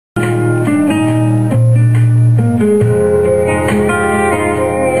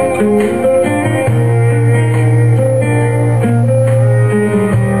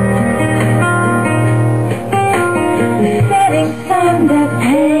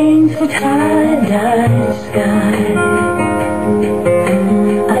tie-dye sky,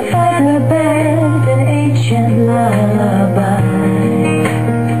 a feather bed, an ancient lullaby,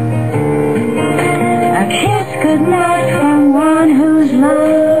 a kiss goodnight from one whose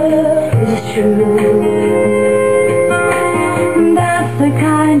love is true. That's the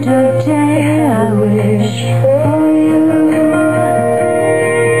kind of day I wish for you.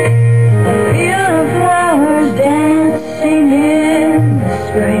 Feel the flowers dancing in the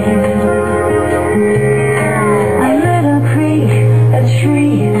spring, a little creek, a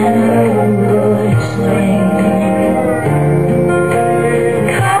tree, and a wood swing,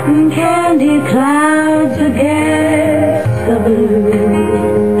 cotton candy clouds against the blue.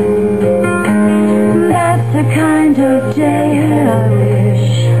 That's the kind of day I wish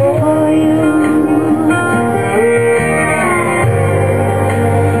for you.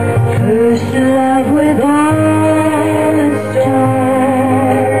 First love with all the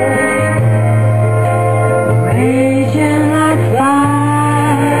stars, raging like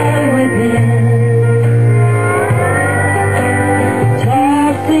fire within,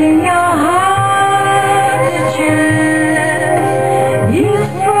 tossing your heart to chance. You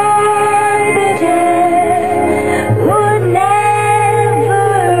swore the day would never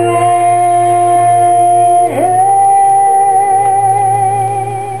end,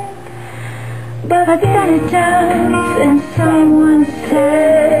 but then it does, and someone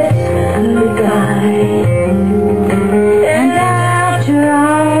says goodbye. And after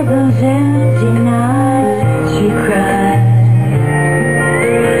all those empty nights you cried,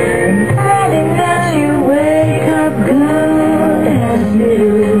 and betting that you wake up good as new.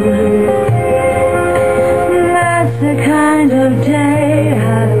 That's the kind of day I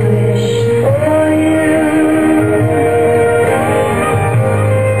wish for you.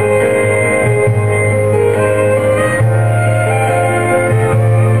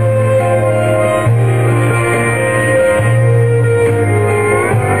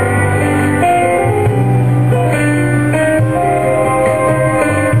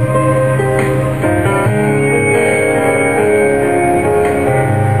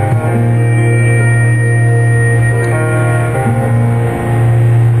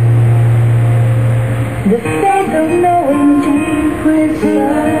 The faith of knowing deep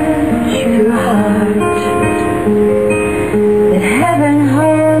within your heart that heaven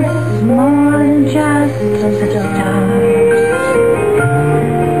holds more than just the stars.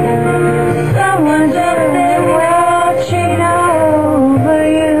 Someone's up there watching over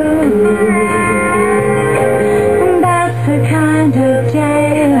you. That's the kind of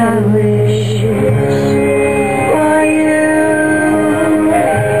day I wish for you.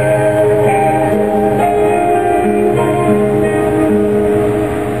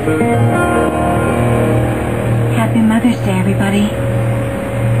 Happy Mother's Day, everybody.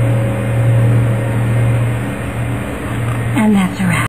 And that's a wrap.